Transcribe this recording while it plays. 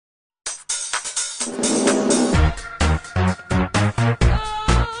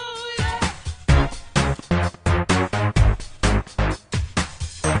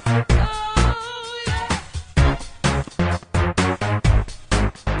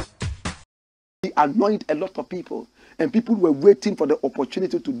anointed a lot of people, and people were waiting for the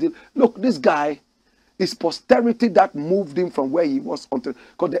opportunity to deal. Look, this guy is posterity that moved him from where he was until,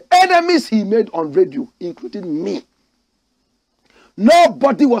 because the enemies he made on radio, including me,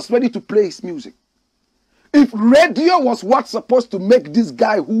 nobody was ready to play his music. If radio was what's supposed to make this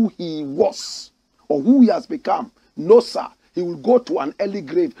guy who he was or who he has become, no sir, he will go to an early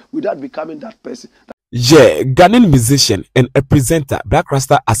grave without becoming that person. Yeah, Ghanaian musician and a presenter, Black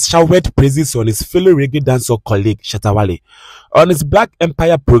Rasta has showered praises on his fellow reggae dancer colleague Shatta Wale. On his Black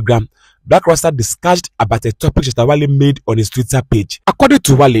Empire program, Black Rasta discussed about a topic Shatta Wale made on his Twitter page. According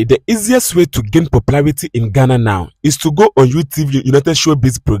to Wale, the easiest way to gain popularity in Ghana now is to go on YouTube United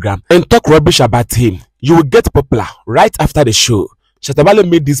Showbiz program and talk rubbish about him. You will get popular right after the show. Shatta Wale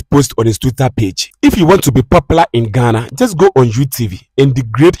made this post on his Twitter page. If you want to be popular in Ghana, just go on YouTube and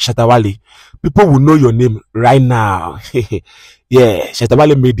degrade Shatta Wale. People will know your name right now. Yeah, Shatta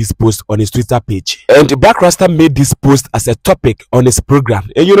Wale made this post on his Twitter page. And Black Rasta made this post as a topic on his program.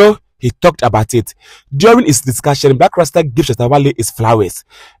 And you know, he talked about it. During his discussion, Black Rasta gave Shatta Wale his flowers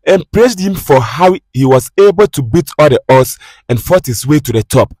and praised him for how he was able to beat all the odds and fought his way to the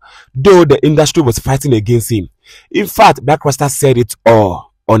top, though the industry was fighting against him. In fact, Black Rasta said it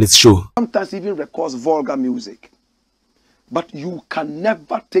all on his show. Sometimes even records vulgar music. But you can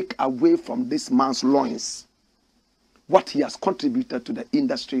never take away from this man's loins what he has contributed to the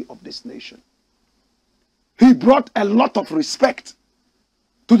industry of this nation. He brought a lot of respect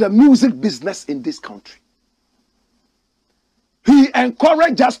to the music business in this country. He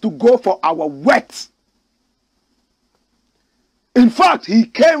encouraged us to go for our worth. In fact, he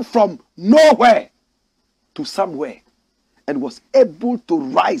came from nowhere to somewhere and was able to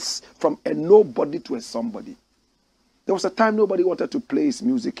rise from a nobody to a somebody. There was a time nobody wanted to play his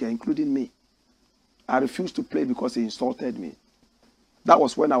music here, including me. I refused to play because he insulted me. That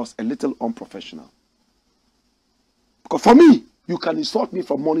was when I was a little unprofessional. Because for me, you can insult me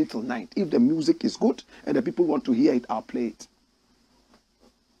from morning till night. If the music is good and the people want to hear it, I'll play it.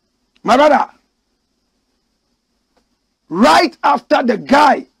 My brother, right after the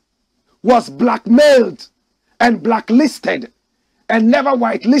guy was blackmailed and blacklisted and never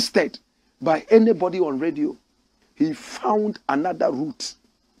whitelisted by anybody on radio, he found another route.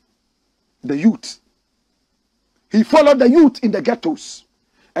 The youth. He followed the youth in the ghettos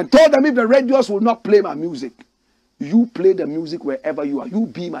and told them, if the radios will not play my music, you play the music wherever you are. You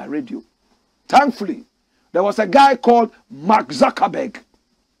be my radio. Thankfully, there was a guy called Mark Zuckerberg.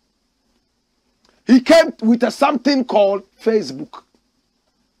 He came with something called Facebook.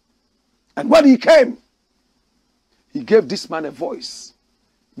 And when he came, he gave this man a voice.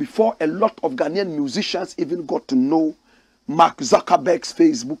 Before a lot of Ghanaian musicians even got to know Mark Zuckerberg's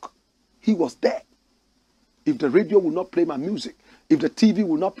Facebook, he was there. If the radio will not play my music, if the TV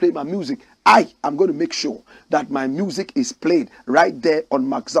will not play my music, I am going to make sure that my music is played right there on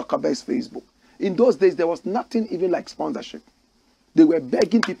Mark Zuckerberg's Facebook. In those days, there was nothing even like sponsorship. They were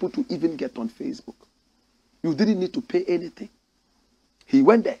begging people to even get on Facebook. You didn't need to pay anything. He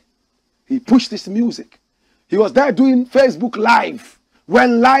went there. He pushed his music. He was there doing Facebook Live.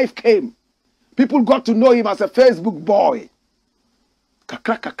 When live came, people got to know him as a Facebook boy.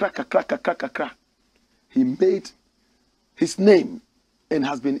 Kakra, kakra, kakra, kakra, kakra. He made his name and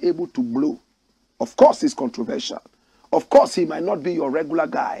has been able to blow. Of course, he's controversial. Of course, he might not be your regular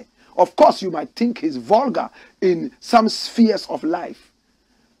guy. Of course, you might think he's vulgar in some spheres of life.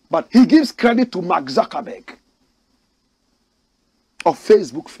 But he gives credit to Mark Zuckerberg of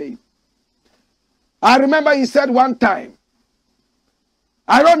Facebook fame. I remember he said one time,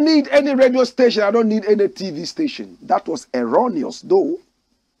 I don't need any radio station. I don't need any TV station. That was erroneous, though.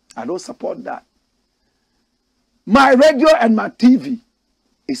 I don't support that. My radio and my TV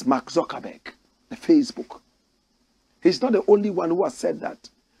is Mark Zuckerberg, the Facebook. He's not the only one who has said that.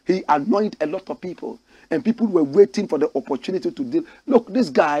 He anointed a lot of people, and people were waiting for the opportunity to deal. Look, this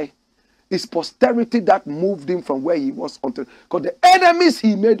guy is posterity that moved him from where he was until, because the enemies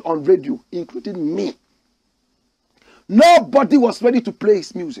he made on radio, including me, nobody was ready to play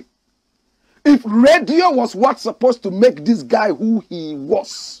his music. If radio was what's supposed to make this guy who he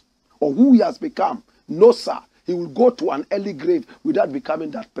was or who he has become, no sir, he will go to an early grave without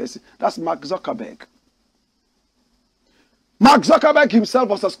becoming that person. That's Mark Zuckerberg. Mark Zuckerberg himself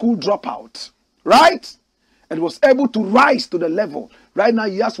was a school dropout, right? And was able to rise to the level. Right now,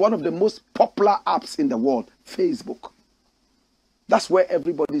 he has one of the most popular apps in the world, Facebook. That's where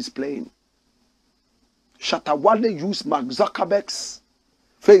everybody is playing. Shatta Wale used Mark Zuckerberg's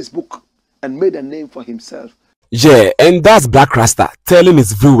Facebook and made a name for himself. Yeah, and that's Black Rasta telling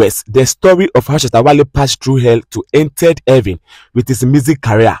his viewers the story of how Shatta Wale passed through hell to entered heaven with his music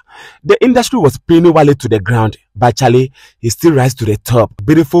career. The industry was pinning Wale to the ground, but Charlie, he still rise to the top.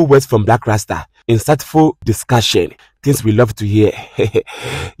 Beautiful words from Black Rasta, insightful discussion, things we love to hear.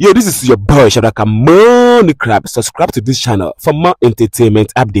 Yo, this is your boy Shatta Money-BLAKK. Subscribe to this channel for more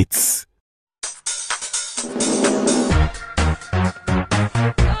entertainment updates.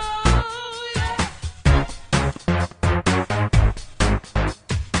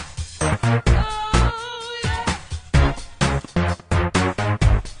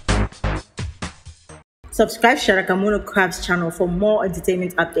 Subscribe Shatta Wale's channel for more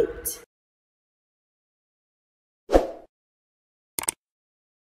entertainment updates.